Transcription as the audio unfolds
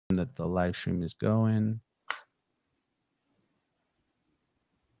that the live stream is going.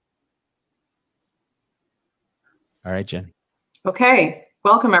 All right, Jen. Okay,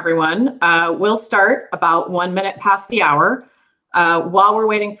 welcome everyone. We'll start about 1 minute past the hour. While we're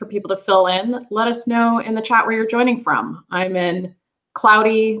waiting for people to fill in, let us know in the chat where you're joining from. I'm in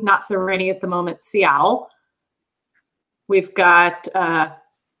cloudy, not so rainy at the moment, Seattle. We've got a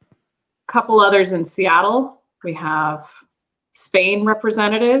couple others in Seattle. We have Spain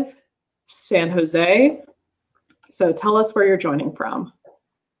representative, San Jose. So tell us where you're joining from.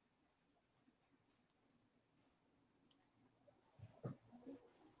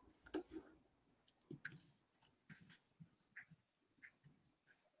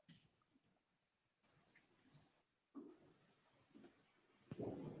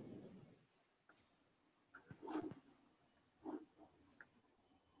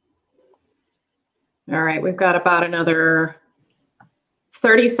 All right, we've got about another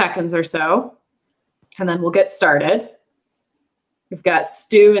 30 seconds or so, and then we'll get started. We've got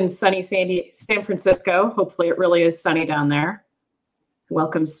Stu in sunny San Francisco. Hopefully it really is sunny down there.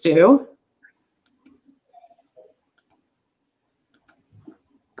 Welcome, Stu.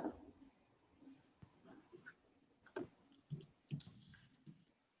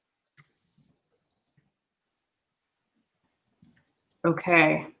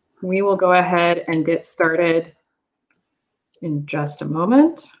 Okay. We will go ahead and get started in just a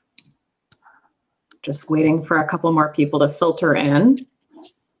moment. Just waiting for a couple more people to filter in.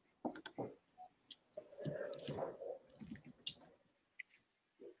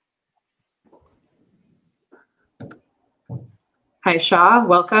 Hi, Shaw,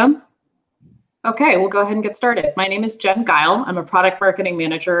 welcome. Okay, we'll go ahead and get started. My name is Jen Guile. I'm a product marketing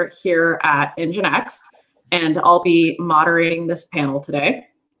manager here at NGINX, and I'll be moderating this panel today.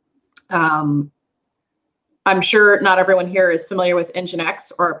 I'm sure not everyone here is familiar with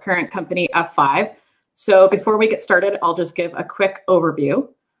NGINX or our parent company F5. So before we get started, I'll just give a quick overview.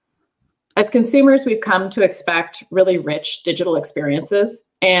 As consumers, we've come to expect really rich digital experiences,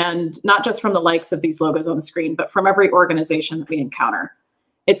 and not just from the likes of these logos on the screen, but from every organization that we encounter.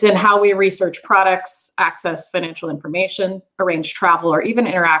 It's in how we research products, access financial information, arrange travel, or even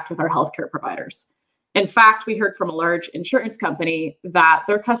interact with our healthcare providers. In fact, we heard from a large insurance company that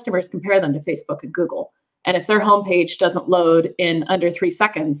their customers compare them to Facebook and Google. And if their homepage doesn't load in under 3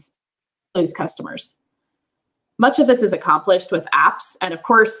 seconds, lose customers. Much of this is accomplished with apps. And of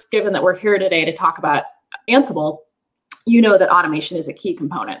course, given that we're here today to talk about Ansible, you know that automation is a key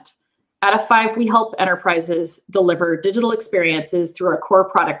component. At F5, we help enterprises deliver digital experiences through our core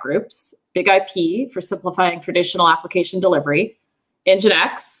product groups, Big IP for simplifying traditional application delivery,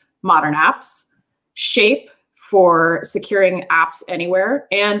 NGINX, modern apps, Shape for securing apps anywhere,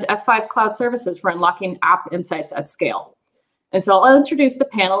 and F5 Cloud Services for unlocking app insights at scale. And so I'll introduce the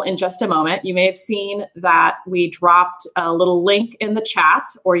panel in just a moment. You may have seen that we dropped a little link in the chat,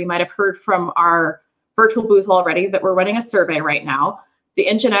 or you might have heard from our virtual booth already that we're running a survey right now. The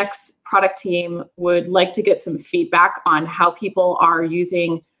NGINX product team would like to get some feedback on how people are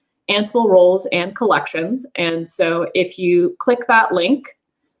using Ansible roles and collections. And so if you click that link,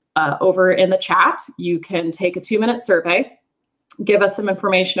 over in the chat, you can take a 2-minute survey, give us some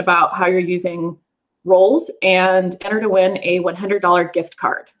information about how you're using roles, and enter to win a $100 gift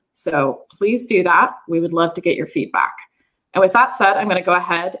card. So please do that. We would love to get your feedback. And with that said, I'm going to go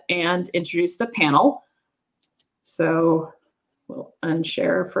ahead and introduce the panel. So we'll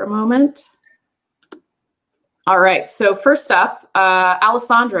unshare for a moment. All right, so first up,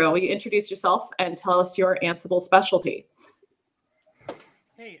 Alessandro, will you introduce yourself and tell us your Ansible specialty?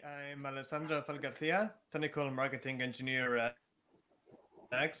 Hey, I'm Alessandro Falgarcia, technical marketing engineer at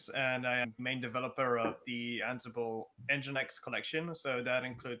NGINX, and I am main developer of the Ansible NGINX collection. So that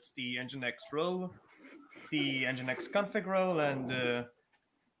includes the NGINX role, the NGINX config role, and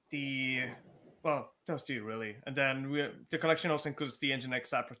well, those two really. And then the collection also includes the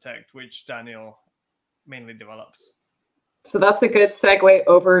NGINX App Protect, which Daniel mainly develops. So that's a good segue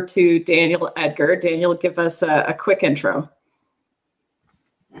over to Daniel Edgar. Daniel, give us a quick intro.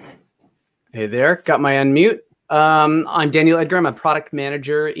 Hey there, got my unmute. I'm Daniel Edgar. I'm a product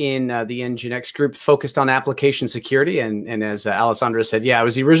manager in the NGINX group focused on application security. And as Alessandra said, yeah, I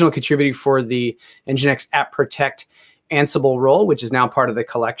was the original contributor for the NGINX App Protect Ansible role, which is now part of the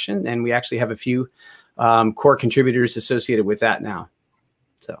collection. And we actually have a few core contributors associated with that now.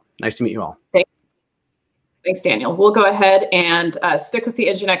 So nice to meet you all. Thanks, Daniel. We'll go ahead and stick with the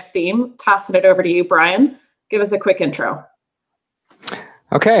NGINX theme, tossing it over to you, Brian. Give us a quick intro.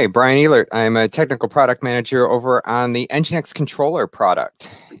 Okay, Brian Ehlert. I'm a technical product manager over on the NGINX controller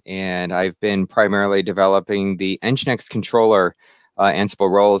product. And I've been primarily developing the NGINX controller Ansible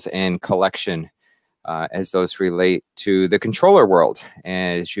roles and collection as those relate to the controller world,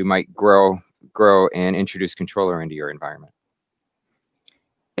 as you might grow and introduce controller into your environment.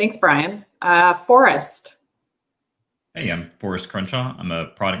 Thanks, Brian. Forrest. Hey, I'm Forrest Crenshaw. I'm a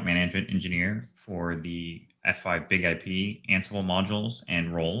product management engineer for the F5 Big IP Ansible modules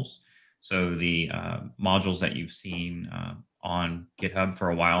and roles. So the modules that you've seen on GitHub for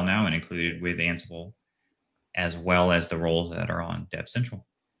a while now and included with Ansible, as well as the roles that are on Dev Central.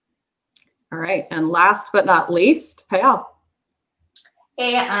 All right. And last but not least, Payal.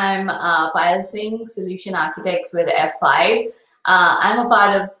 Hey, I'm Payal Singh, Solution Architect with F5. I'm a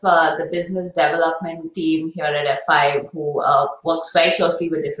part of the business development team here at F5 who works very closely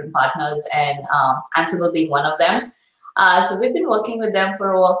with different partners, and Ansible being one of them. So we've been working with them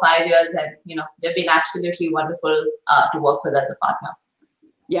for over 5 years, and they've been absolutely wonderful to work with as a partner.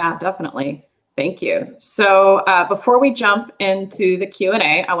 Yeah, definitely. Thank you. So before we jump into the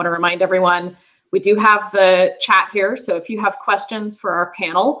Q&A, I want to remind everyone we do have the chat here. So if you have questions for our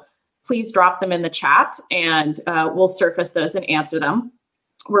panel, please drop them in the chat and we'll surface those and answer them.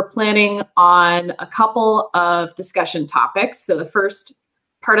 We're planning on a couple of discussion topics. So the first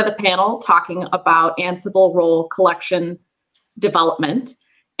part of the panel talking about Ansible role collection development.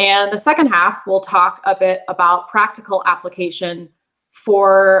 And the second half, we'll talk a bit about practical application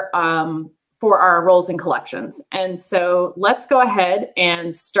for our roles and collections. And so let's go ahead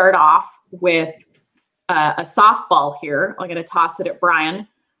and start off with a softball here. I'm going to toss it at Brian.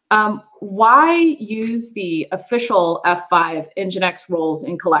 Why use the official F5 NGINX roles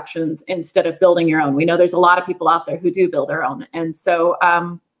and collections instead of building your own? We know there's a lot of people out there who do build their own. And so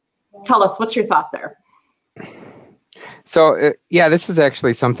tell us, what's your thought there? So yeah, this is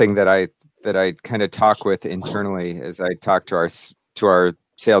actually something that I kind of talk with internally as I talk to our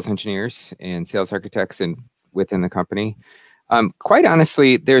sales engineers and sales architects and within the company. Quite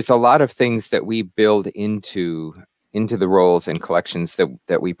honestly, there's a lot of things that we build into the roles and collections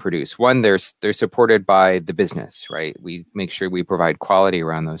that we produce. One, they're supported by the business, right? We make sure we provide quality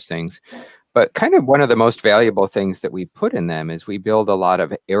around those things. But kind of one of the most valuable things that we put in them is we build a lot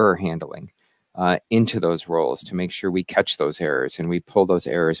of error handling into those roles to make sure we catch those errors and we pull those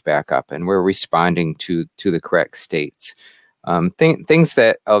errors back up and we're responding to the correct states. Things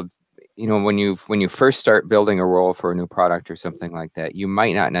that when you first start building a role for a new product or something like that, you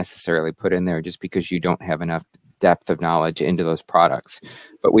might not necessarily put in there just because you don't have enough depth of knowledge into those products.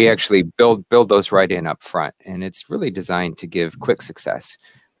 But we actually build those right in up front, and it's really designed to give quick success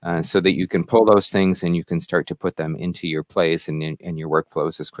so that you can pull those things and you can start to put them into your plays and your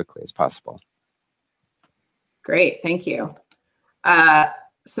workflows as quickly as possible. Great, thank you.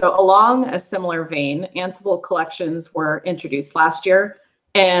 So along a similar vein, Ansible collections were introduced last year.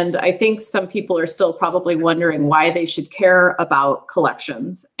 And I think some people are still probably wondering why they should care about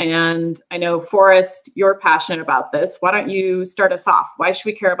collections. And I know, Forrest, you're passionate about this. Why don't you start us off? Why should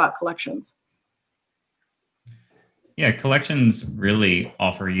we care about collections? Yeah, collections really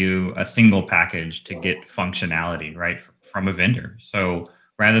offer you a single package to get functionality, right, from a vendor. So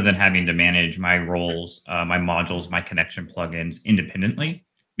rather than having to manage my roles, my modules, my connection plugins independently,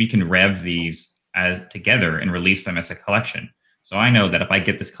 we can rev these together and release them as a collection. So I know that if I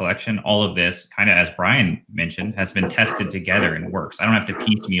get this collection, all of this, kind of as Brian mentioned, has been tested together and works. I don't have to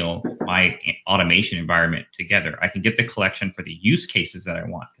piecemeal my automation environment together. I can get the collection for the use cases that I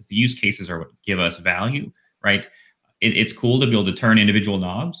want, because the use cases are what give us value, right? It's cool to be able to turn individual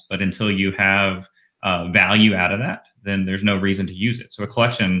knobs, but until you have value out of that, then there's no reason to use it. So a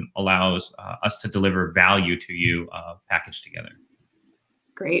collection allows us to deliver value to you packaged together.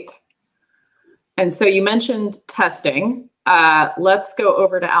 Great. And so you mentioned testing. Let's go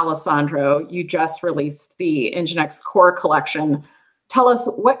over to Alessandro. You just released the NGINX core collection. Tell us,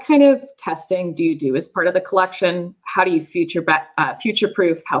 what kind of testing do you do as part of the collection? How do you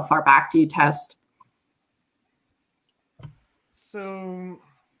future-proof? How far back do you test? So,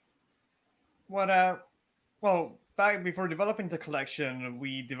 back before developing the collection,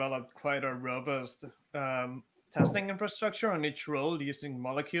 we developed quite a robust testing infrastructure on each role using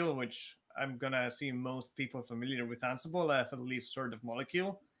Molecule, which I'm going to assume most people familiar with Ansible have at least heard of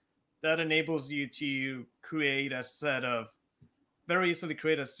Molecule. That enables you to very easily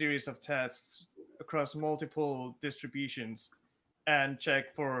create a series of tests across multiple distributions and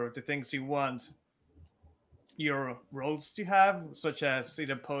check for the things you want your roles to have, such as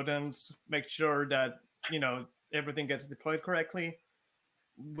idempotence, make sure that, everything gets deployed correctly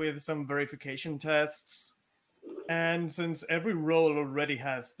with some verification tests. And since every role already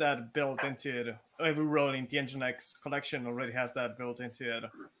has that built into it, every role in the NGINX collection already has that built into it,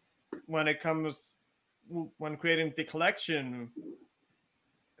 when when creating the collection,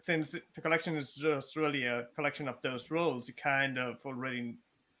 since the collection is just really a collection of those roles, you kind of already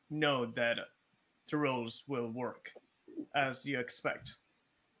know that the roles will work as you expect.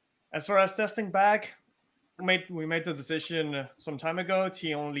 As far as testing back, we made the decision some time ago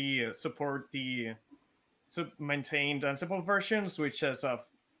to only support the maintained Ansible versions, which as of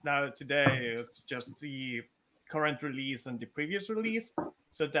now today is just the current release and the previous release.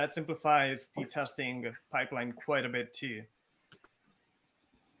 So that simplifies the testing pipeline quite a bit too.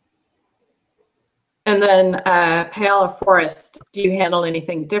 And then Paola Forrest, do you handle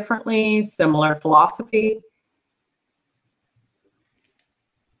anything differently, similar philosophy?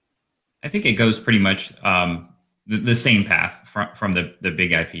 I think it goes pretty much the same path from the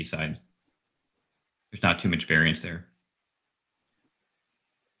big IP side. There's not too much variance there.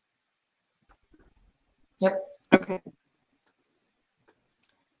 Yep. Okay.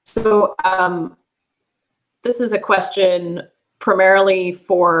 So this is a question primarily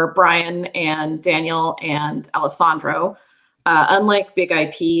for Brian and Daniel and Alessandro. Unlike big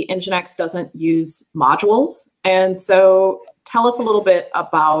IP, NGINX doesn't use modules. And so tell us a little bit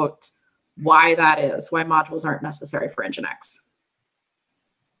about why that is, why modules aren't necessary for NGINX.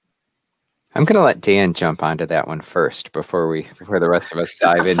 I'm going to let Dan jump onto that one first before the rest of us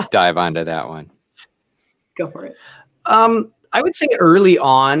dive onto that one. Go for it. I would say early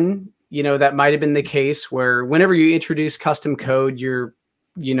on, that might have been the case where whenever you introduce custom code, you're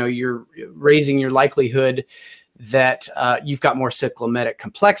raising your likelihood that you've got more cyclomatic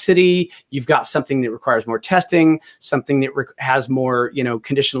complexity, you've got something that requires more testing, something that has more,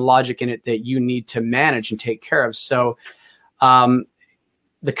 conditional logic in it that you need to manage and take care of. So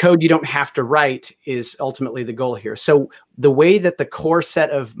the code you don't have to write is ultimately the goal here. So the way that the core set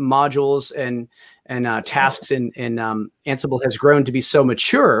of modules and tasks in Ansible has grown to be so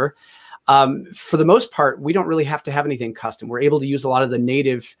mature, for the most part, we don't really have to have anything custom. We're able to use a lot of the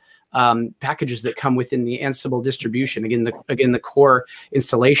native packages that come within the Ansible distribution. Again, the core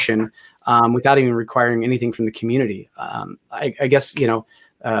installation without even requiring anything from the community. I guess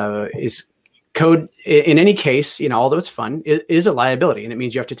is code in any case, although it's fun, it is a liability, and it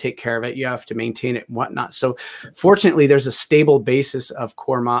means you have to take care of it, you have to maintain it and whatnot. So fortunately, there's a stable basis of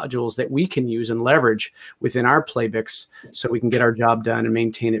core modules that we can use and leverage within our playbooks, so we can get our job done and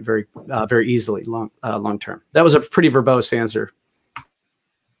maintain it very, very easily long term. That was a pretty verbose answer.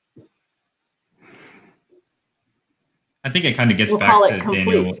 I think it kind of gets back to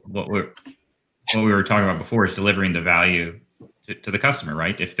Daniel, what we were talking about before, is delivering the value to the customer,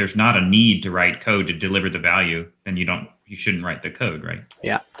 right? If there's not a need to write code to deliver the value, then you shouldn't write the code, right?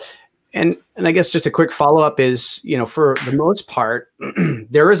 Yeah. And I guess just a quick follow-up is, for the most part,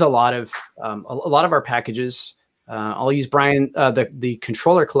 there is a lot of our packages. I'll use Brian, the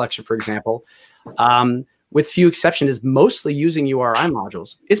controller collection, for example, with few exceptions, is mostly using URI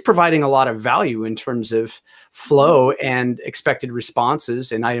modules. It's providing a lot of value in terms of flow and expected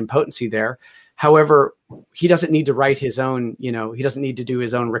responses and idempotency there. However, he doesn't need to write his own, he doesn't need to do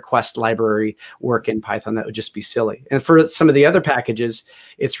his own request library work in Python. That would just be silly. And for some of the other packages,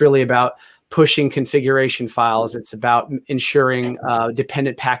 it's really about pushing configuration files. It's about ensuring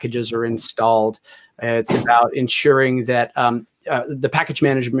dependent packages are installed. It's about ensuring that the package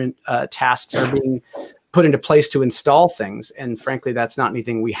management tasks are being put into place to install things. And frankly, that's not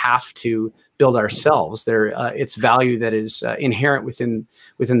anything we have to build ourselves. It's value that is inherent within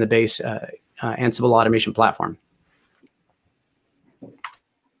the base Ansible automation platform.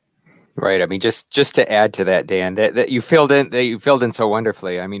 Right. I mean, just to add to that, Dan, that you filled in so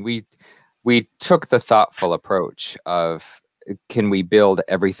wonderfully. I mean, we took the thoughtful approach of, can we build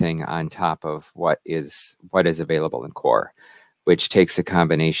everything on top of what is available in core, which takes a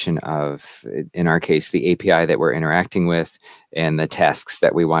combination of, in our case, the API that we're interacting with and the tasks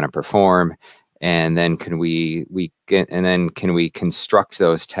that we want to perform. And then can we construct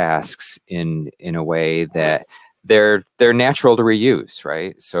those tasks in a way that they're natural to reuse,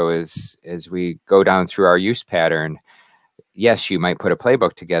 right? So as we go down through our use pattern, yes, you might put a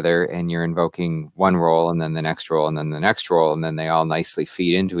playbook together and you're invoking one role and then the next role and then the next role, and then they all nicely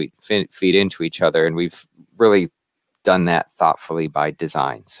feed into each other. And we've really done that thoughtfully by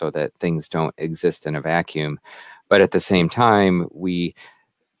design so that things don't exist in a vacuum. But at the same time, we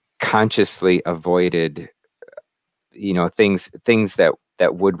consciously avoided, things that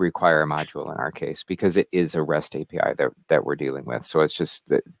would require a module in our case, because it is a REST API that we're dealing with. So it's just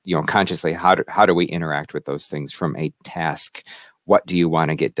that, consciously, how do we interact with those things from a task, what do you want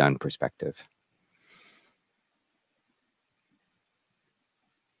to get done perspective?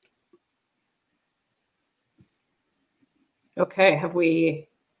 Okay, have we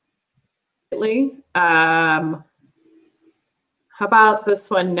How about this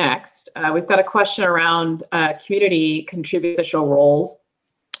one next? We've got a question around community contribute official roles.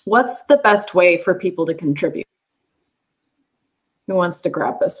 What's the best way for people to contribute? Who wants to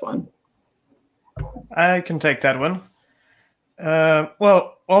grab this one? I can take that one.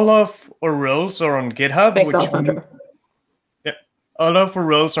 Well, all of our roles are on GitHub. Thanks, Alessandro. Yeah, all of our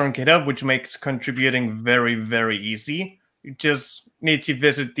roles are on GitHub, which makes contributing very, very easy. You just need to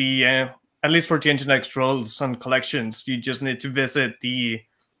visit the, at least for the NGINX roles and collections, you just need to visit the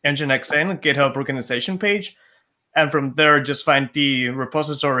NGINX and GitHub organization page. And from there, just find the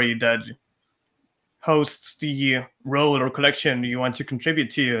repository that hosts the role or collection you want to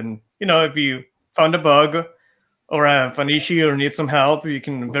contribute to. And, you know, if you found a bug or have an issue or need some help, you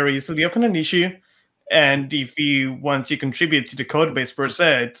can very easily open an issue. And if you want to contribute to the code base per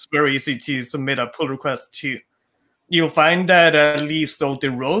se, it's very easy to submit a pull request too. You'll find that at least all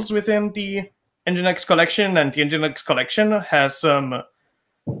the roles within the NGINX collection and the NGINX collection has some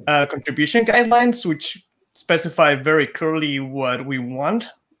contribution guidelines, which specify very clearly what we want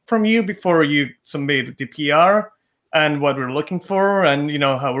from you before you submit the PR and what we're looking for, and you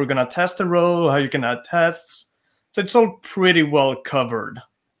know how we're gonna test the role, how you can add tests. So it's all pretty well covered.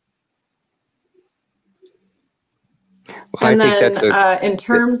 Well, and I think that's in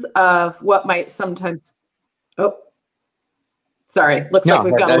terms of what might sometimes. Oh, sorry. Looks like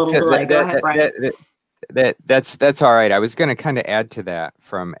we've got a little delay. Go ahead, Brian. That's all right. I was going to kind of add to that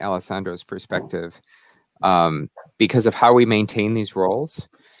from Alessandro's perspective, because of how we maintain these roles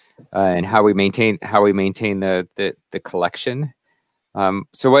and how we maintain the collection.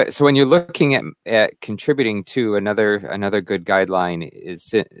 So when you're looking at contributing to another good guideline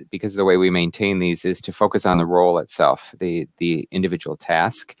is, because of the way we maintain these, is to focus on the role itself, the individual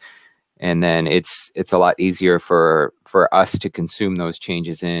task. And then it's a lot easier for us to consume those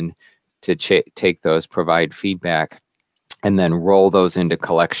changes in, to take those, provide feedback, and then roll those into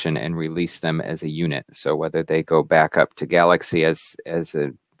collection and release them as a unit. So whether they go back up to Galaxy as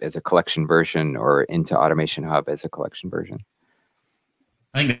a collection version or into Automation Hub as a collection version.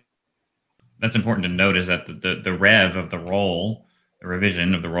 I think that's important to note, is that the rev of the role, the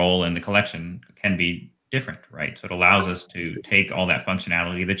revision of the role in the collection can be different, right? So it allows us to take all that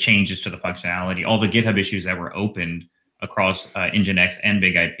functionality, the changes to the functionality, all the GitHub issues that were opened across NGINX and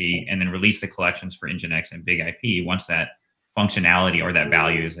BigIP, and then release the collections for NGINX and BigIP once that functionality or that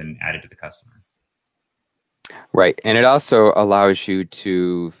value is then added to the customer. Right, and it also allows you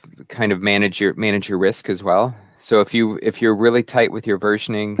to kind of manage your risk as well. So if you're really tight with your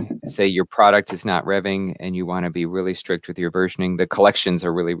versioning, say your product is not revving and you want to be really strict with your versioning, the collections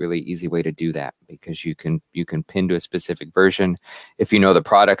are really easy way to do that, because you can pin to a specific version. If you know the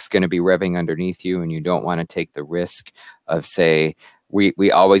product's going to be revving underneath you and you don't want to take the risk of, say,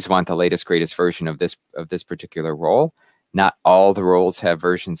 we always want the latest greatest version of this particular role. Not all the roles have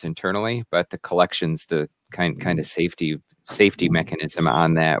versions internally, but the collections, the kind of safety mechanism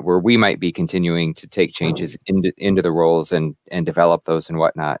on that, where we might be continuing to take changes into the roles and develop those and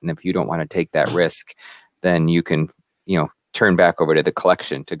whatnot. And if you don't want to take that risk, then you can, turn back over to the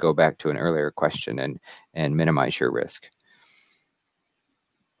collection to go back to an earlier question and minimize your risk.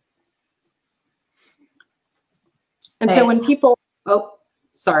 And so when people,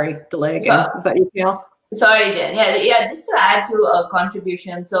 sorry, delay again. Is that you, Gail? Sorry, Jen. Yeah. Just to add to a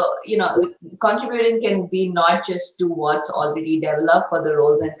contribution. So, contributing can be not just to what's already developed for the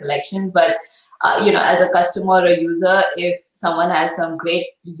roles and collections, but, as a customer or user, if someone has some great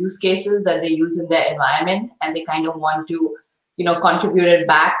use cases that they use in their environment and they kind of want to, contribute it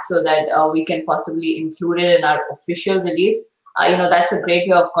back so that we can possibly include it in our official release, that's a great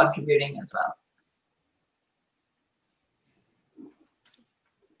way of contributing as well.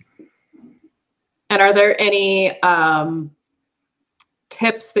 And are there any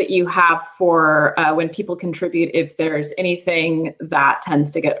tips that you have for when people contribute, if there's anything that tends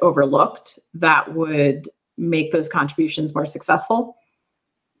to get overlooked that would make those contributions more successful?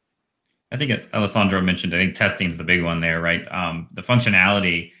 I think it's Alessandro mentioned, I think testing is the big one there, right? The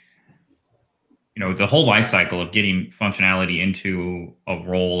functionality, the whole life cycle of getting functionality into a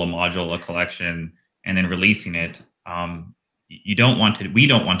role, a module, a collection, and then releasing it. We don't want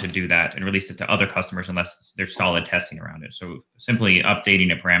to do that and release it to other customers unless there's solid testing around it. So simply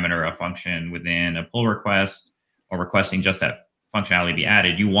updating a parameter, a function within a pull request, or requesting just that functionality be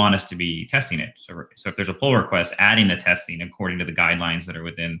added, you want us to be testing it. So if there's a pull request, adding the testing according to the guidelines that are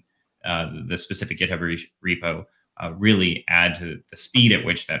within the specific GitHub repo really add to the speed at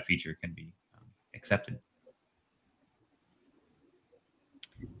which that feature can be accepted.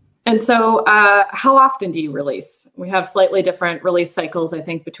 And so how often do you release? We have slightly different release cycles, I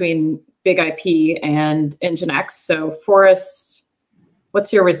think, between Big IP and NGINX. So Forrest,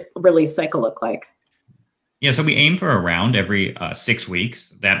 what's your release cycle look like? Yeah, so we aim for around every 6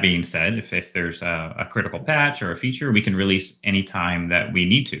 weeks. That being said, if there's a critical patch or a feature, we can release anytime that we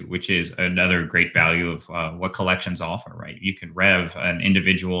need to, which is another great value of what collections offer, right? You can rev an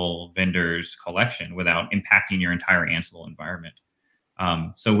individual vendor's collection without impacting your entire Ansible environment.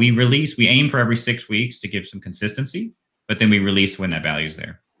 So we aim for every 6 weeks to give some consistency, but then we release when that value is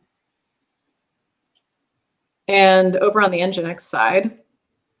there. And over on the NGINX side,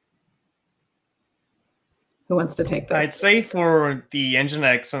 who wants to take this? I'd say for the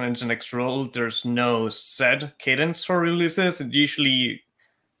NGINX and NGINX role, there's no set cadence for releases. It usually,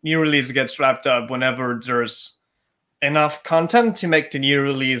 new release gets wrapped up whenever there's enough content to make the new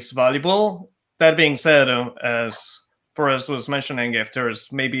release valuable. That being said, as Forrest was mentioning, if there's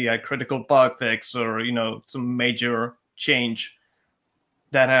maybe a critical bug fix or some major change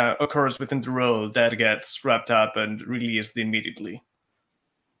that occurs within the role, that gets wrapped up and released immediately.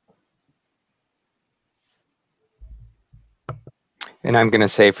 And I'm going to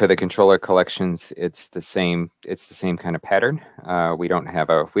say for the controller collections, it's the same kind of pattern. We don't have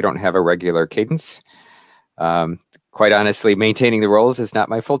a regular cadence. Quite honestly, maintaining the roles is not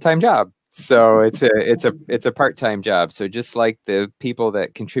my full-time job. So it's a part-time job. So just like the people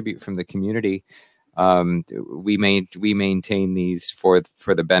that contribute from the community, we maintain these for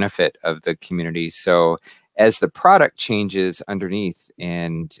the benefit of the community. So as the product changes underneath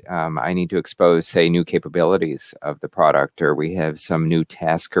and I need to expose, say, new capabilities of the product, or we have some new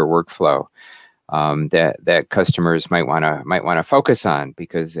task or workflow that customers might want to focus on,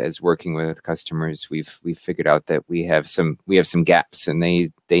 because as working with customers, we've figured out that we have some gaps, and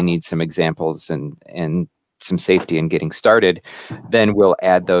they need some examples and some safety in getting started. Then we'll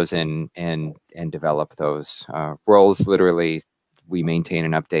add those in and develop those roles. Literally, we maintain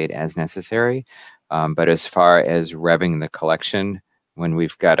and update as necessary. But as far as revving the collection, when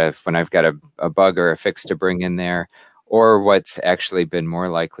I've got a bug or a fix to bring in there, or what's actually been more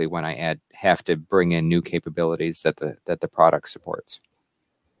likely when I have to bring in new capabilities that the product supports.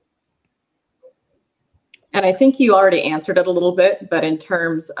 And I think you already answered it a little bit, but in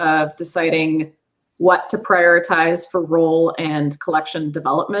terms of deciding what to prioritize for role and collection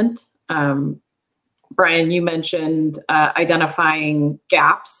development, Brian, you mentioned identifying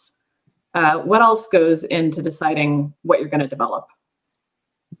gaps. What else goes into deciding what you're going to develop?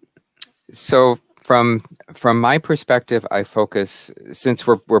 So from my perspective, I focus, since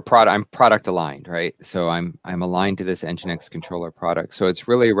I'm product aligned, right? So I'm aligned to this NGINX controller product. So it's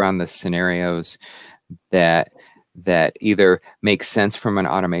really around the scenarios that either make sense from an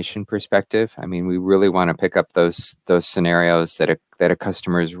automation perspective. I mean, we really want to pick up those scenarios that a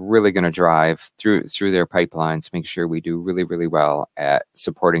customer is really going to drive through their pipelines, make sure we do really, really well at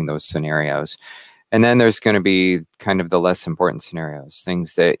supporting those scenarios. And then there's going to be kind of the less important scenarios,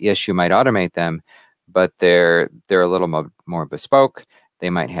 things that, yes, you might automate them, but they're a little more bespoke. They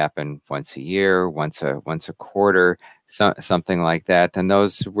might happen once a year, once a quarter, something like that. Then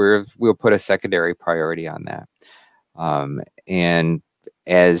those we'll put a secondary priority on that. And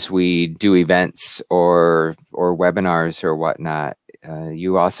as we do events or webinars or whatnot,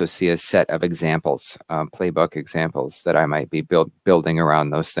 you also see a set of examples, playbook examples that I might be building around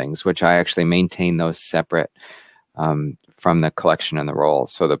those things, which I actually maintain those separate from the collection and the role.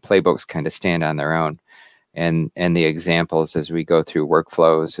 So the playbooks kind of stand on their own. And the examples, as we go through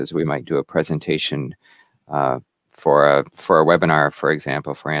workflows, as we might do a presentation for a webinar, for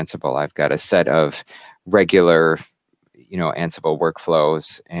example, for Ansible, I've got a set of regular Ansible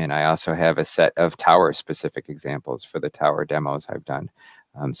workflows, and I also have a set of tower specific examples for the tower demos I've done,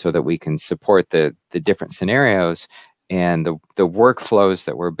 so that we can support the different scenarios and the workflows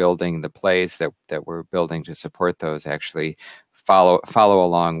that we're building, the plays that we're building to support those actually follow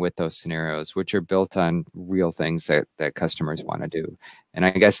along with those scenarios, which are built on real things that customers want to do. And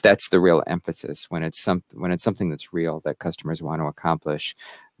I guess that's the real emphasis. When it's something that's real that customers want to accomplish,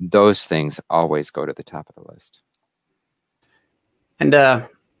 those things always go to the top of the list. And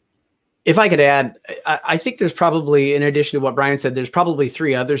if I could add, I think there's probably, in addition to what Brian said, there's probably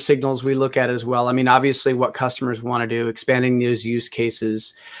 3 other signals we look at as well. I mean, obviously what customers want to do, expanding those use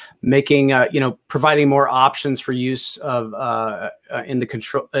cases, making, providing more options for use of in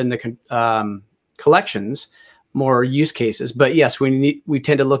the collections, more use cases. But yes, we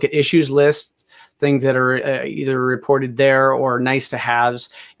tend to look at issues lists, things that are either reported there or nice to haves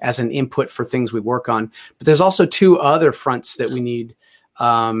as an input for things we work on. But there's also 2 other fronts that we need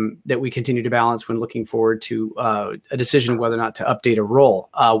that we continue to balance when looking forward to a decision whether or not to update a role.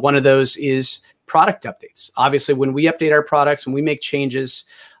 One of those is product updates. Obviously, when we update our products and we make changes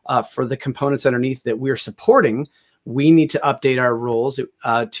for the components underneath that we're supporting, we need to update our roles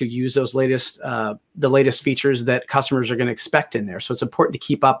to use those the latest features that customers are going to expect in there. So it's important to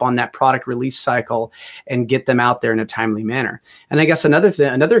keep up on that product release cycle and get them out there in a timely manner. And I guess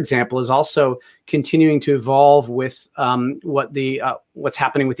another example is also continuing to evolve with what's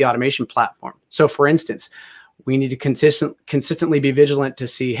happening with the automation platform. So for instance, we need to consistently be vigilant to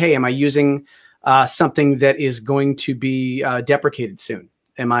see, hey, am I using something that is going to be deprecated soon?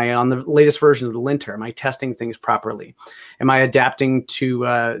 Am I on the latest version of the linter? Am I testing things properly? Am I adapting to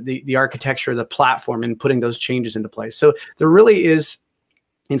the architecture of the platform and putting those changes into place? So there really is,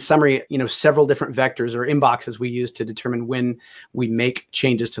 in summary, several different vectors or inboxes we use to determine when we make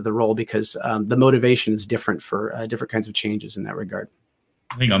changes to the role, because the motivation is different for different kinds of changes in that regard.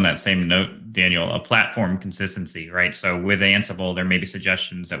 I think on that same note, Daniel, a platform consistency, right? So with Ansible, there may be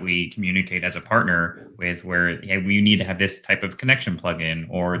suggestions that we communicate as a partner with where, hey, we need to have this type of connection plugin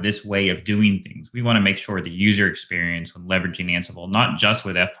or this way of doing things. We want to make sure the user experience when leveraging Ansible, not just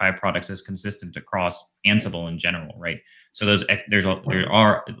with F5 products, is consistent across Ansible in general, right? So there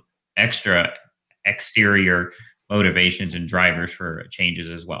are extra exterior motivations and drivers for changes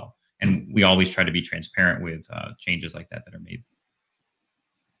as well. And we always try to be transparent with changes like that are made.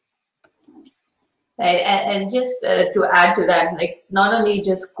 Right, and just to add to that, like not only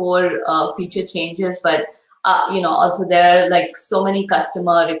just core feature changes, but also there are like so many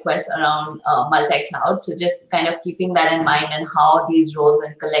customer requests around multi-cloud. So just kind of keeping that in mind and how these roles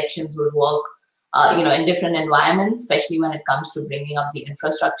and collections would work, in different environments, especially when it comes to bringing up the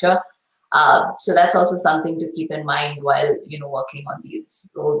infrastructure. So that's also something to keep in mind while working on these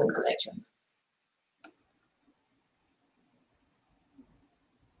roles and collections.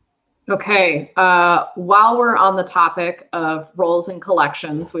 Okay, while we're on the topic of roles and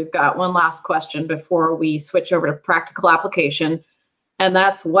collections, we've got one last question before we switch over to practical application, and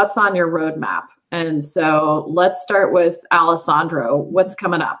that's what's on your roadmap. And so let's start with Alessandro. What's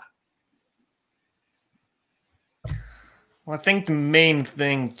coming up? Well, I think the main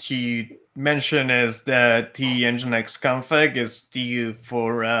thing to mention is that the NGINX config is due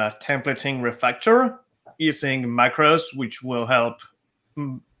for templating refactor using macros, which will help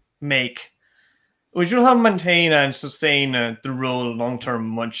maintain and sustain the role long-term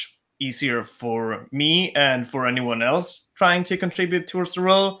much easier for me and for anyone else trying to contribute towards the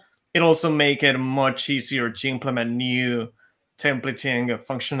role. It also make it much easier to implement new templating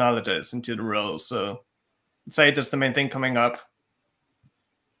functionalities into the role. So I'd say that's the main thing coming up.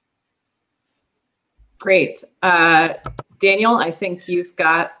 Great. Daniel, I think you've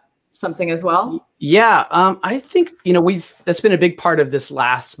got something as well. Yeah, I think that's been a big part of this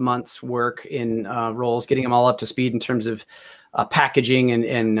last month's work in roles, getting them all up to speed in terms of packaging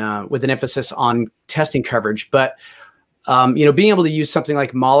and with an emphasis on testing coverage. But being able to use something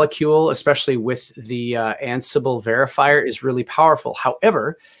like Molecule, especially with the Ansible verifier, is really powerful.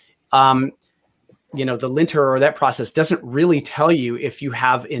 However, the linter or that process doesn't really tell you if you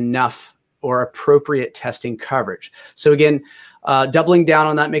have enough or appropriate testing coverage. So again, doubling down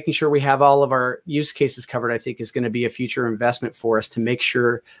on that, making sure we have all of our use cases covered, I think is going to be a future investment for us to make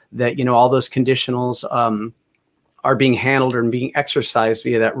sure that, all those conditionals are being handled and being exercised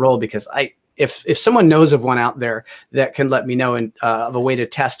via that role. Because if someone knows of one out there that can let me know of a way to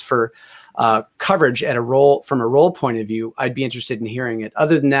test for coverage at a role from a role point of view, I'd be interested in hearing it.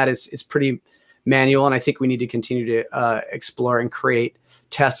 Other than that, it's pretty manual, and I think we need to continue to explore and create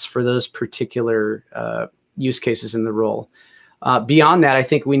tests for those particular use cases in the role. Beyond that, I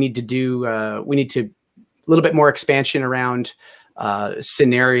think we need to a little bit more expansion around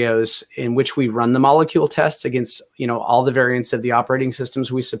scenarios in which we run the Molecule tests against all the variants of the operating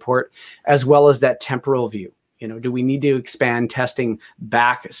systems we support, as well as that temporal view. Do we need to expand testing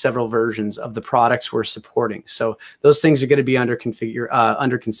back several versions of the products we're supporting? So those things are going to be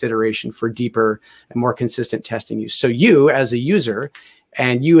under consideration for deeper and more consistent testing use. So you as a user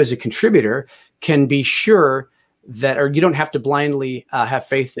and you as a contributor can be sure that, or you don't have to blindly have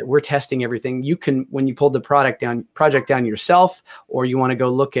faith that we're testing everything. You can, when you pull the project down yourself, or you want to go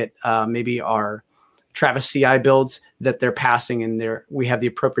look at maybe our Travis CI builds, that they're passing and we have the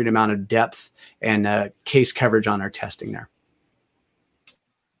appropriate amount of depth and case coverage on our testing there.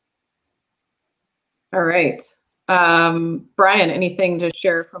 All right. Brian, anything to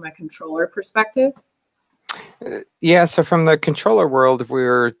share from a controller perspective? Yeah, so from the controller world,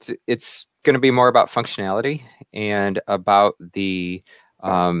 it's going to be more about functionality and about the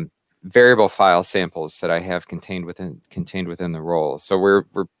variable file samples that I have contained within the role. So we're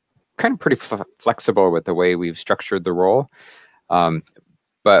kind of pretty flexible with the way we've structured the role.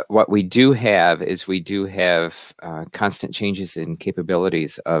 But what we do have is constant changes in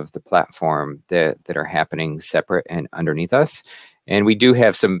capabilities of the platform that are happening separate and underneath us. And we do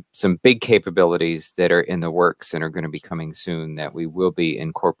have some big capabilities that are in the works and are going to be coming soon that we will be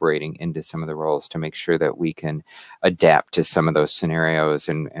incorporating into some of the roles to make sure that we can adapt to some of those scenarios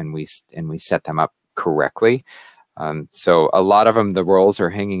and we set them up correctly. So a lot of them, the roles are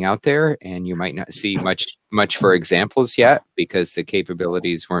hanging out there, and you might not see much for examples yet because the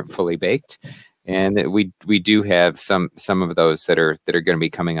capabilities weren't fully baked. And we do have some of those that are going to be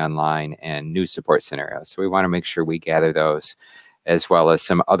coming online and new support scenarios. So we want to make sure we gather those, as well as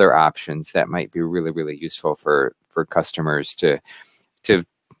some other options that might be really, really useful for customers to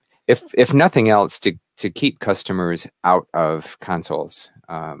if nothing else, to keep customers out of consoles,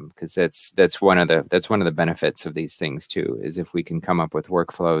 because that's one of the benefits of these things too, is if we can come up with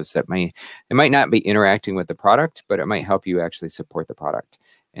workflows that might not be interacting with the product, but it might help you actually support the product.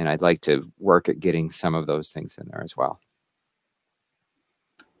 And I'd like to work at getting some of those things in there as well.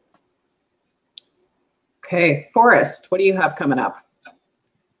 Okay, Forrest, what do you have coming up?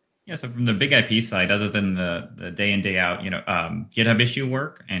 Yeah, so from the big IP side, other than the day in, day out, GitHub issue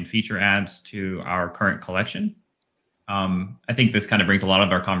work and feature adds to our current collection, I think this kind of brings a lot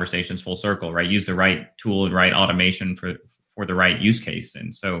of our conversations full circle, right? Use the right tool and right automation for the right use case.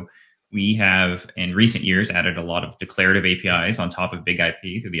 And so we have, in recent years, added a lot of declarative APIs on top of big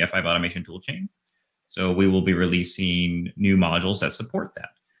IP through the F5 automation toolchain. So we will be releasing new modules that support that.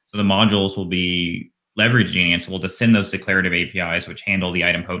 So the modules will be leveraging Ansible to send those declarative APIs, which handle the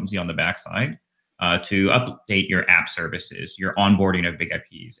item potency on the backside, to update your app services, your onboarding of big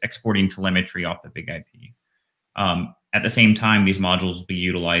IPs, exporting telemetry off the big IP. At the same time, these modules will be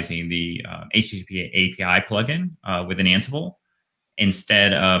utilizing the HTTP API plugin within Ansible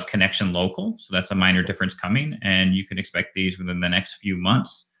instead of connection local. So that's a minor difference coming, and you can expect these within the next few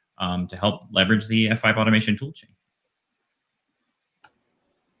months to help leverage the F5 automation toolchain.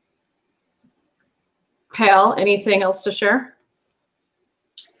 Pal, anything else to share?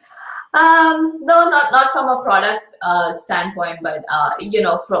 No, not from a product standpoint, but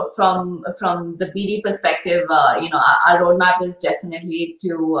from the BD perspective, our roadmap is definitely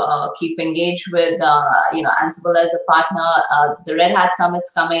to keep engaged with Ansible as a partner. The Red Hat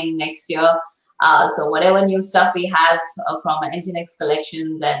Summit's coming next year, so whatever new stuff we have from NGINX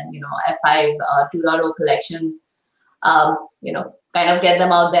collections and F5 2.0 collections, kind of get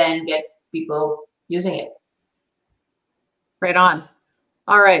them out there and get people using it. Right on.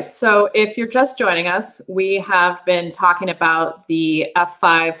 All right, so if you're just joining us, we have been talking about the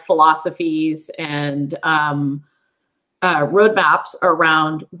F5 philosophies and roadmaps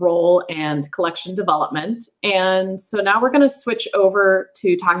around role and collection development. And so now we're going to switch over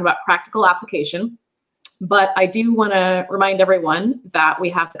to talking about practical application. But I do want to remind everyone that we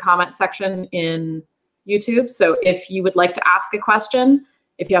have the comment section in YouTube. So if you would like to ask a question,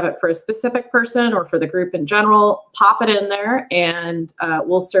 if you have it for a specific person or for the group in general, pop it in there and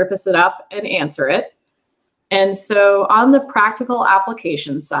we'll surface it up and answer it. And so on the practical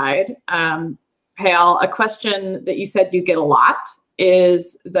application side, Payal, a question that you said you get a lot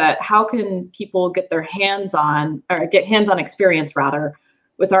is that how can people get their hands-on, or get hands-on experience rather,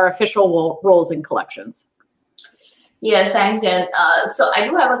 with our official roles and collections? Yes, thanks, Jen. So I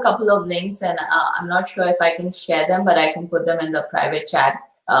do have a couple of links, and I'm not sure if I can share them, but I can put them in the private chat,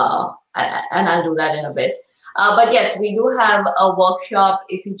 and I'll do that in a bit. But yes, we do have a workshop.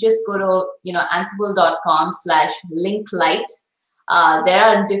 If you just go to ansible.com/linklite, there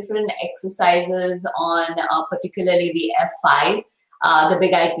are different exercises on particularly the F5, the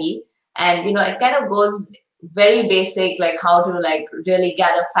big IP, and it kind of goes very basic, like how to really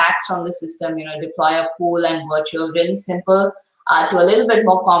gather facts from the system, deploy a pool and virtual, really simple, to a little bit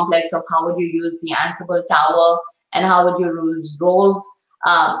more complex of how would you use the Ansible tower and how would you use roles.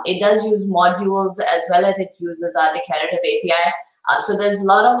 It does use modules as well as it uses our declarative API. So there's a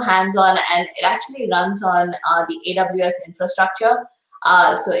lot of hands-on, and it actually runs on the AWS infrastructure.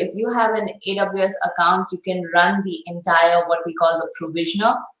 So if you have an AWS account, you can run the entire, what we call the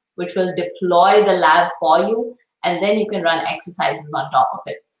provisioner, which will deploy the lab for you, and then you can run exercises on top of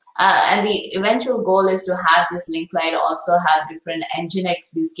it. And the eventual goal is to have this Linklite also have different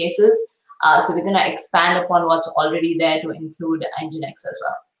NGINX use cases. So we're going to expand upon what's already there to include NGINX as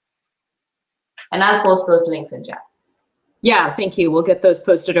well. And I'll post those links in chat. Yeah, thank you. We'll get those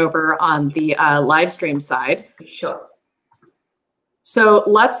posted over on the live stream side. Sure. So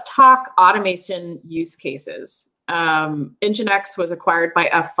let's talk automation use cases. NGINX was acquired by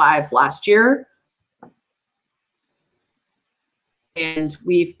F5 last year. And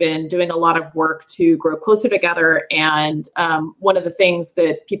we've been doing a lot of work to grow closer together. And one of the things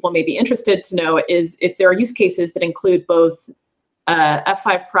that people may be interested to know is if there are use cases that include both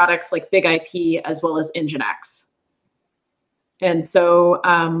F5 products like Big IP as well as NGINX. And so,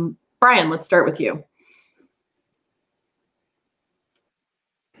 Brian, let's start with you.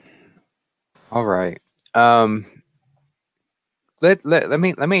 All right. Let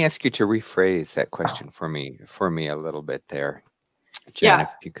me ask you to rephrase that question for me a little bit there, Jen, if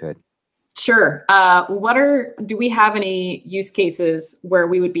you could. Sure. Do we have any use cases where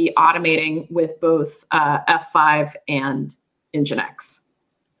we would be automating with both F5 and NGINX?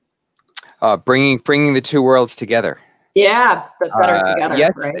 Bringing the two worlds together. Yeah, but better together,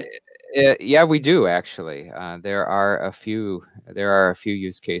 yes, right? Yeah, we do actually. There are a few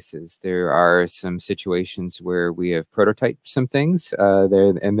use cases. There are some situations where we have prototyped some things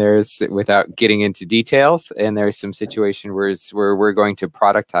there's, without getting into details, and there's some situation where we're going to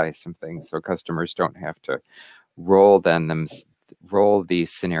productize some things so customers don't have to roll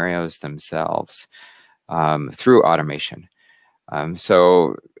these scenarios themselves through automation.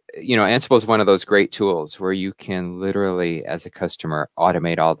 So, you know, Ansible is one of those great tools where you can literally, as a customer,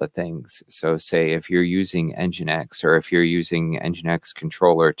 automate all the things. So say if you're using NGINX or if you're using NGINX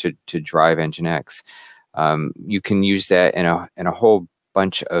controller to drive NGINX, you can use that in a whole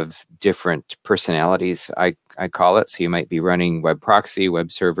bunch of different personalities, I call it. So you might be running web proxy,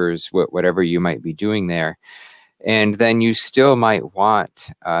 web servers, whatever you might be doing there. And then you still might want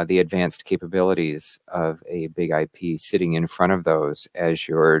the advanced capabilities of a big IP sitting in front of those as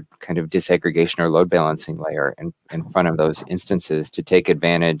your kind of disaggregation or load balancing layer in front of those instances to take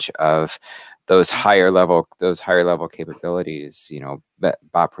advantage of those higher level capabilities, you know,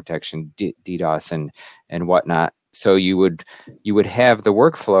 bot protection, DDoS, and whatnot. So you would have the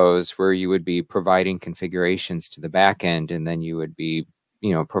workflows where you would be providing configurations to the back end, and then you would be,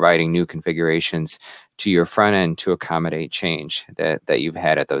 you know, providing new configurations to your front end to accommodate change that you've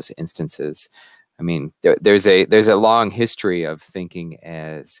had at those instances. I mean, there's a long history of thinking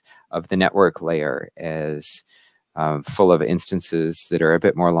of the network layer as full of instances that are a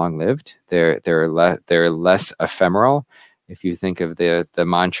bit more long-lived. They're less ephemeral. If you think of the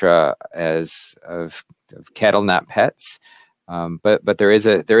mantra as of cattle, not pets. But there is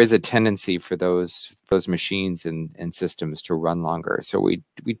a tendency for those machines and systems to run longer. So we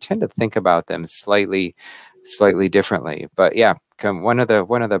tend to think about them slightly differently. But yeah, one of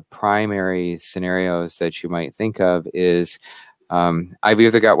the primary scenarios that you might think of is I've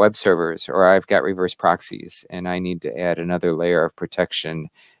either got web servers or I've got reverse proxies, and I need to add another layer of protection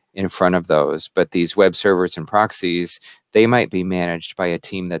in front of those. But these web servers and proxies, they might be managed by a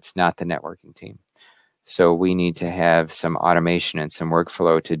team that's not the networking team. So we need to have some automation and some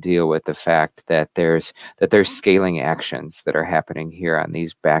workflow to deal with the fact that there's scaling actions that are happening here on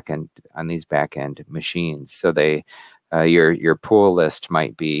these backend machines. So your pool list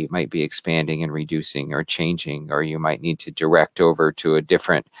might be expanding and reducing or changing, or you might need to direct over to a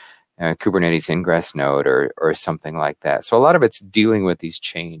different Kubernetes ingress node or something like that. So a lot of it's dealing with these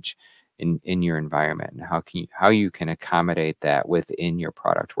change in your environment and how you can accommodate that within your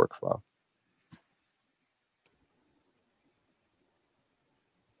product workflow.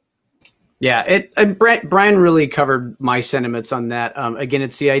 Yeah, Brian really covered my sentiments on that. Again,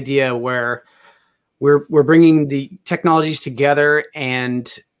 it's the idea where we're bringing the technologies together,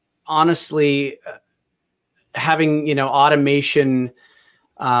 and honestly, having, you know, automation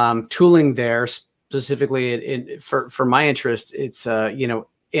tooling there specifically for my interest, it's you know,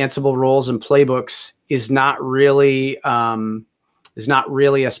 Ansible roles and playbooks is not really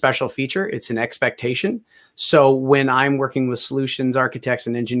a special feature. It's an expectation. So when I'm working with solutions architects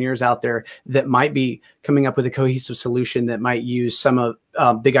and engineers out there that might be coming up with a cohesive solution that might use some of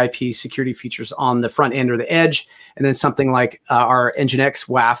big IP security features on the front end or the edge, and then something like our NGINX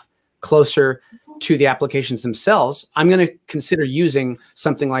WAF closer to the applications themselves, I'm going to consider using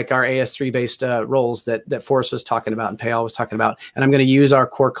something like our AS3 based roles that Forrest was talking about and Payal was talking about. And I'm going to use our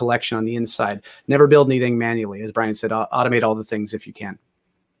core collection on the inside. Never build anything manually. As Brian said, automate all the things if you can.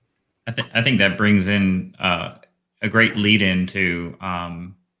 I think that brings in a great lead into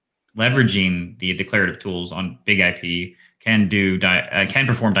leveraging the declarative tools on Big IP can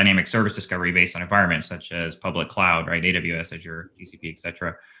perform dynamic service discovery based on environments such as public cloud, right? AWS, Azure, GCP,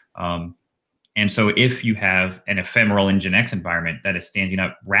 etc. And so if you have an ephemeral NGINX environment that is standing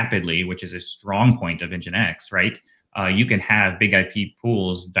up rapidly, which is a strong point of NGINX, right? You can have Big IP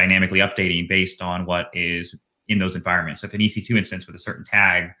pools dynamically updating based on what is in those environments. So if an EC2 instance with a certain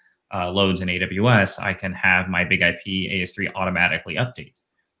tag loads in AWS, I can have my big IP AS3 automatically update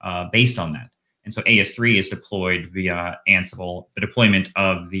based on that. And so AS3 is deployed via Ansible. The deployment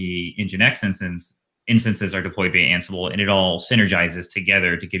of the NGINX instances are deployed via Ansible, and it all synergizes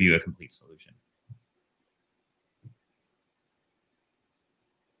together to give you a complete solution.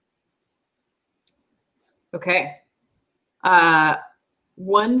 Okay.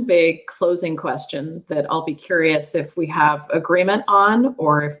 One big closing question that I'll be curious if we have agreement on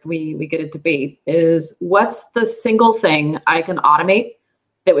or if we get a debate is, what's the single thing I can automate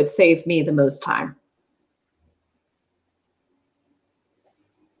that would save me the most time?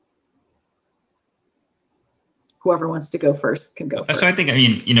 Whoever wants to go first can go first. So I think, I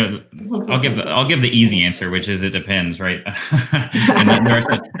mean, you know, I'll give the easy answer, which is it depends, right? And then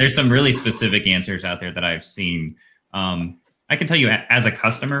there's some really specific answers out there that I've seen. I can tell you as a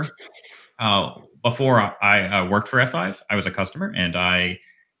customer, before I worked for F5, I was a customer and I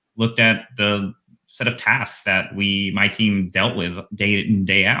looked at the set of tasks that my team dealt with day in,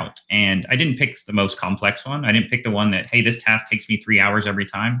 day out. And I didn't pick the most complex one. I didn't pick the one that, hey, this task takes me 3 hours every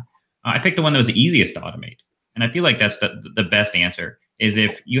time. I picked the one that was the easiest to automate. And I feel like that's the best answer is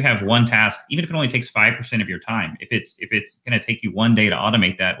if you have one task, even if it only takes 5% of your time, if it's going to take you 1 day to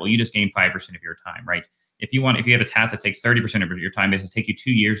automate that, well, you just gain 5% of your time, right? If you have a task that takes 30% of your time, it will take you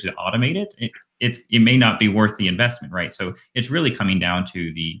 2 years to automate it. It may not be worth the investment, right? So it's really coming down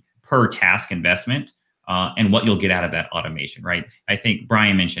to the per task investment and what you'll get out of that automation, right? I think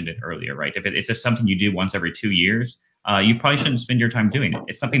Brian mentioned it earlier, right? If it's just something you do once every 2 years, you probably shouldn't spend your time doing it.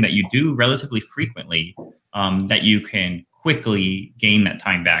 It's something that you do relatively frequently that you can quickly gain that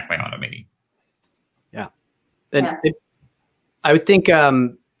time back by automating. Yeah. And I would think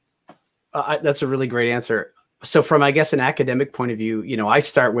that's a really great answer. So from, I guess, an academic point of view, you know, I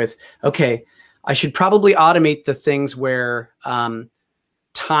start with, okay, I should probably automate the things where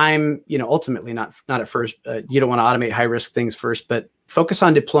time, you know, ultimately not at first, you don't want to automate high risk things first, but focus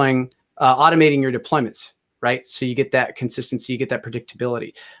on automating your deployments, right? So you get that consistency, you get that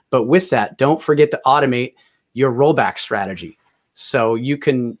predictability. But with that, don't forget to automate your rollback strategy. So you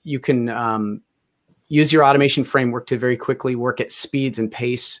can use your automation framework to very quickly work at speeds and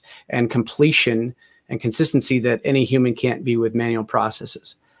pace and completion and consistency that any human can't be with manual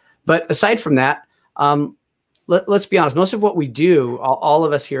processes. But aside from that, let's be honest, most of what we do, all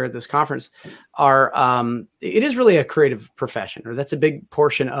of us here at this conference are, it is really a creative profession, or that's a big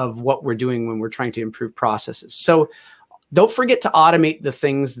portion of what we're doing when we're trying to improve processes. So don't forget to automate the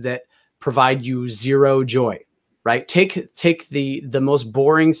things that provide you zero joy, right? Take the most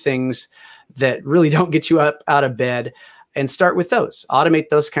boring things that really don't get you up out of bed and start with those. Automate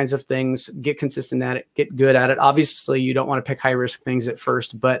those kinds of things, get consistent at it, get good at it. Obviously, you don't want to pick high risk things at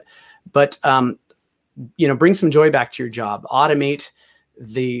first, but you know, bring some joy back to your job. Automate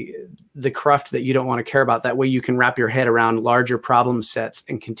the cruft that you don't want to care about. That way you can wrap your head around larger problem sets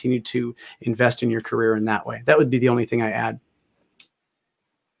and continue to invest in your career in that way. That would be the only thing I add.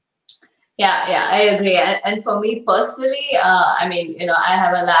 Yeah, I agree. And for me personally, I mean, you know, I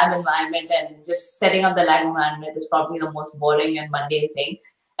have a lab environment, and just setting up the lab environment is probably the most boring and mundane thing.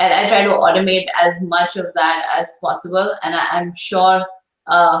 And I try to automate as much of that as possible. And I'm sure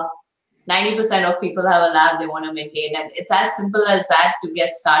 90% of people have a lab they want to maintain. And it's as simple as that to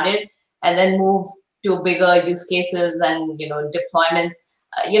get started and then move to bigger use cases and, you know, deployments.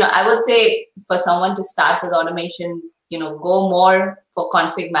 You know, I would say for someone to start with automation, you know, go more for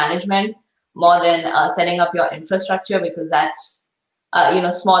config management more than setting up your infrastructure, because that's, you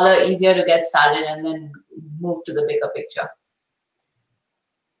know, smaller, easier to get started, and then move to the bigger picture.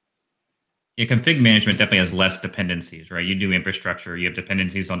 Yeah, config management definitely has less dependencies, right? You do infrastructure, you have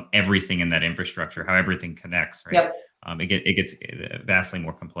dependencies on everything in that infrastructure, how everything connects, right? Yep. It gets vastly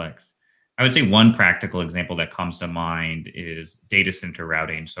more complex. I would say one practical example that comes to mind is data center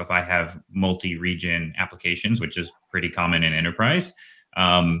routing. So if I have multi-region applications, which is pretty common in enterprise,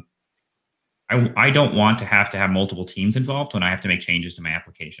 I don't want to have multiple teams involved when I have to make changes to my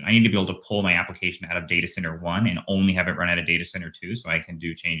application. I need to be able to pull my application out of data center 1 and only have it run out of data center 2 so I can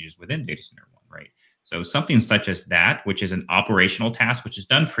do changes within data center 1, right? So something such as that, which is an operational task, which is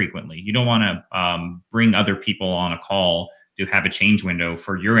done frequently. You don't want to bring other people on a call to have a change window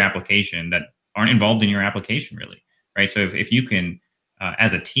for your application that aren't involved in your application, really, right? So if you can,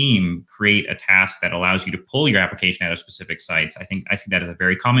 as a team, create a task that allows you to pull your application out of specific sites, I see that as a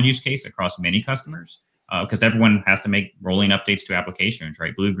very common use case across many customers, because everyone has to make rolling updates to applications,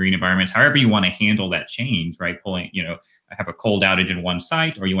 right? Blue-green environments, however you want to handle that change, right? Pulling, you know, have a cold outage in one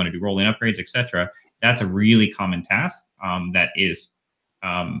site, or you want to do rolling upgrades, etc. That's a really common task that is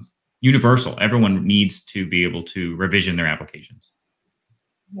universal. Everyone needs to be able to revision their applications.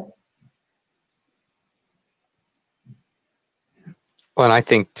 Well, and I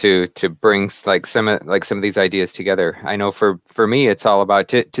think to bring like some of these ideas together, I know for me, it's all about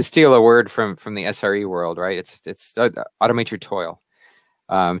to steal a word from the SRE world, right? It's automate your toil.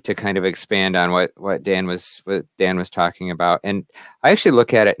 To kind of expand on what Dan was talking about, and I actually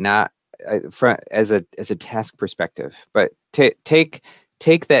look at it not as a task perspective, but take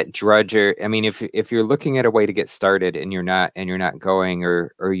that drudger. I mean, if you're looking at a way to get started and you're not going,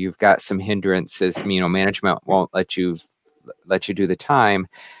 or you've got some hindrances, management won't let you do the time.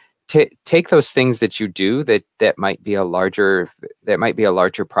 Take those things that you do that might be a larger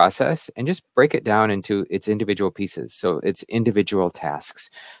process, and just break it down into its individual pieces. So it's individual tasks.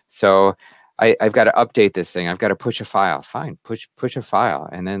 So I've got to update this thing. I've got to push a file. Fine, push a file,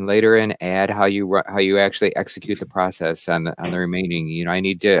 and then later in add how you actually execute the process on the remaining. I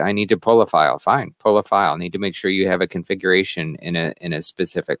need to pull a file. Fine, pull a file. I need to make sure you have a configuration in a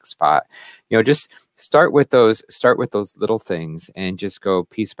specific spot. Just start with those little things and just go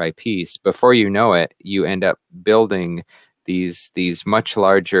piece by piece. Before you know it, you end up building these much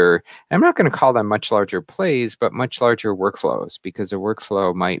larger, I'm not going to call them much larger plays, but much larger workflows, because a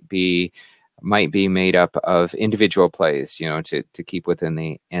workflow might be made up of individual plays, to keep within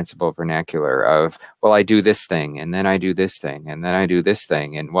the Ansible vernacular of, well, I do this thing, and then I do this thing, and then I do this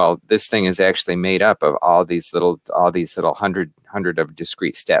thing. And well, this thing is actually made up of all these little hundred of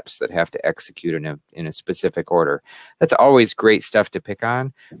discrete steps that have to execute in a specific order. That's always great stuff to pick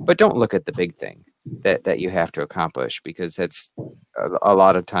on, but don't look at the big thing that you have to accomplish, because that's a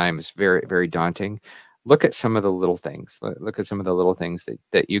lot of times very, very daunting. Look at some of the little things. Look at some of the little things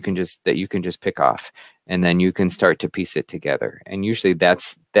that you can just pick off, and then you can start to piece it together. And usually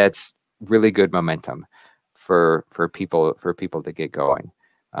that's really good momentum for people to get going.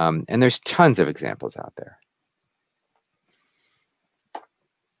 And there's tons of examples out there.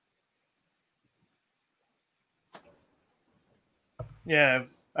 Yeah,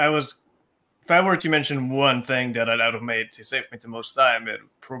 if I were to mention one thing that I'd automate to save me the most time, it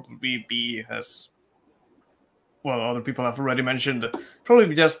would probably be, as well, other people have already mentioned,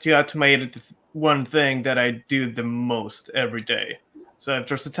 probably just to automate one thing that I do the most every day. So if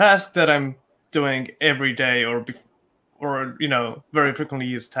there's a task that I'm doing every day, or very frequently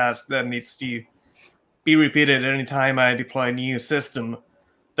used task that needs to be repeated anytime I deploy a new system,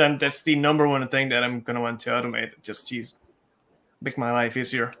 then that's the number one thing that I'm going to want to automate, just to make my life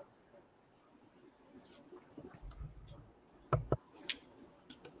easier.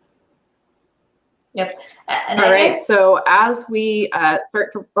 Yep. And all right. So as we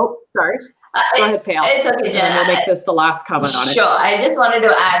start to, sorry. Go ahead, Pale. It's okay, Jen. We'll make this the last comment on it. Sure. I just wanted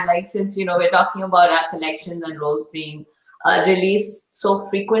to add, since we're talking about our collections and roles being released so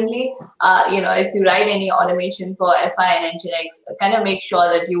frequently, if you write any automation for FI and NGINX, kind of make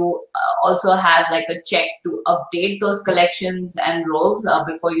sure that you also have a check to update those collections and roles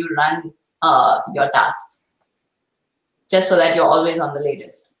before you run your tasks, just so that you're always on the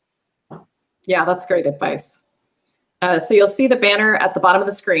latest. Yeah, that's great advice. So you'll see the banner at the bottom of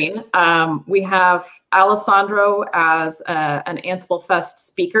the screen. We have Alessandro as an AnsibleFest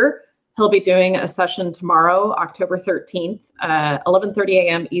speaker. He'll be doing a session tomorrow, October 13th, 11:30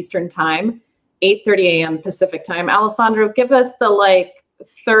 a.m. Eastern Time, 8:30 a.m. Pacific Time. Alessandro, give us the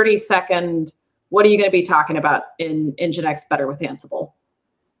 30-second, what are you going to be talking about in NGINX Better with Ansible?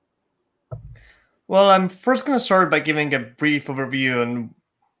 Well, I'm first going to start by giving a brief overview on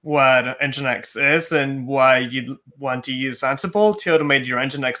what NGINX is and why you'd want to use Ansible to automate your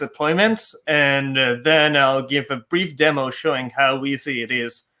NGINX deployments. And then I'll give a brief demo showing how easy it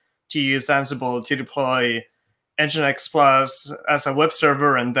is to use Ansible to deploy NGINX Plus as a web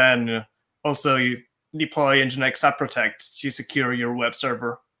server, and then also you deploy NGINX App Protect to secure your web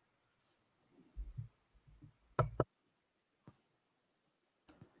server.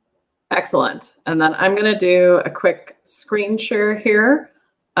 Excellent. And then I'm going to do a quick screen share here.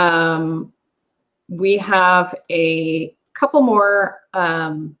 We have a couple more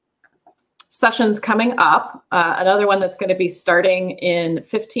sessions coming up. Another one that's going to be starting in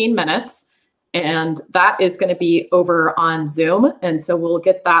 15 minutes, and that is going to be over on Zoom. And so we'll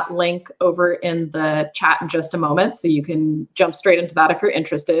get that link over in the chat in just a moment, so you can jump straight into that if you're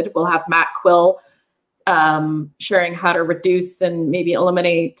interested. We'll have Matt Quill sharing how to reduce and maybe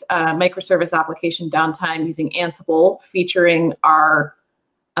eliminate microservice application downtime using Ansible, featuring our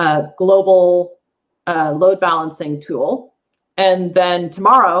global load balancing tool. And then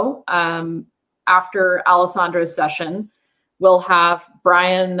tomorrow, after Alessandro's session, we'll have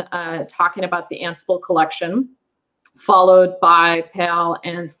Brian talking about the Ansible collection, followed by Pal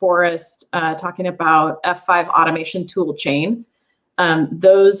and Forrest talking about F5 automation tool chain.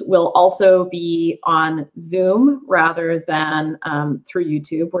 Those will also be on Zoom rather than through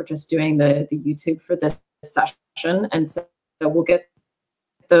YouTube. We're just doing the YouTube for this session. And so we'll get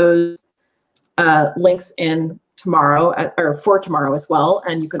those links in tomorrow or for tomorrow as well.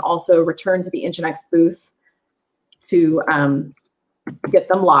 And you can also return to the NGINX booth to get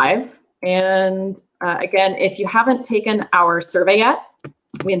them live. And again, if you haven't taken our survey yet,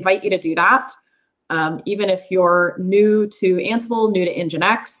 we invite you to do that. Even if you're new to Ansible, new to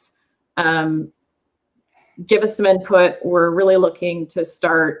NGINX, give us some input. We're really looking to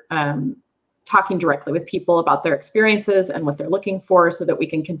start talking directly with people about their experiences and what they're looking for so that we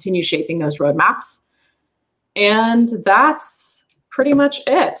can continue shaping those roadmaps. And that's pretty much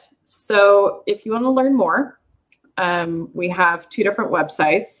it. So if you want to learn more, we have two different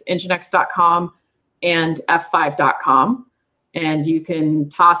websites, nginx.com and f5.com. And you can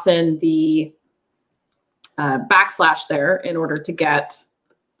toss in the / there in order to get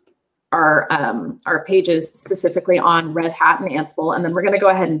our pages specifically on Red Hat and Ansible. And then we're going to go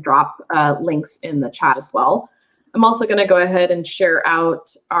ahead and drop links in the chat as well. I'm also going to go ahead and share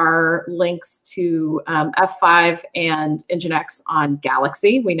out our links to F5 and NGINX on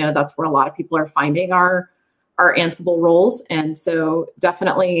Galaxy. We know that's where a lot of people are finding our Ansible roles. And so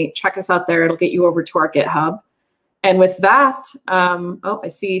definitely check us out there. It'll get you over to our GitHub. And with that, oh, I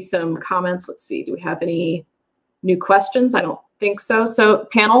see some comments. Let's see, do we have any new questions? I don't think so. So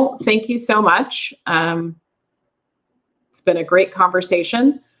panel, thank you so much. It's been a great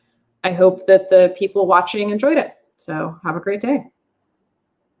conversation. I hope that the people watching enjoyed it. So have a great day.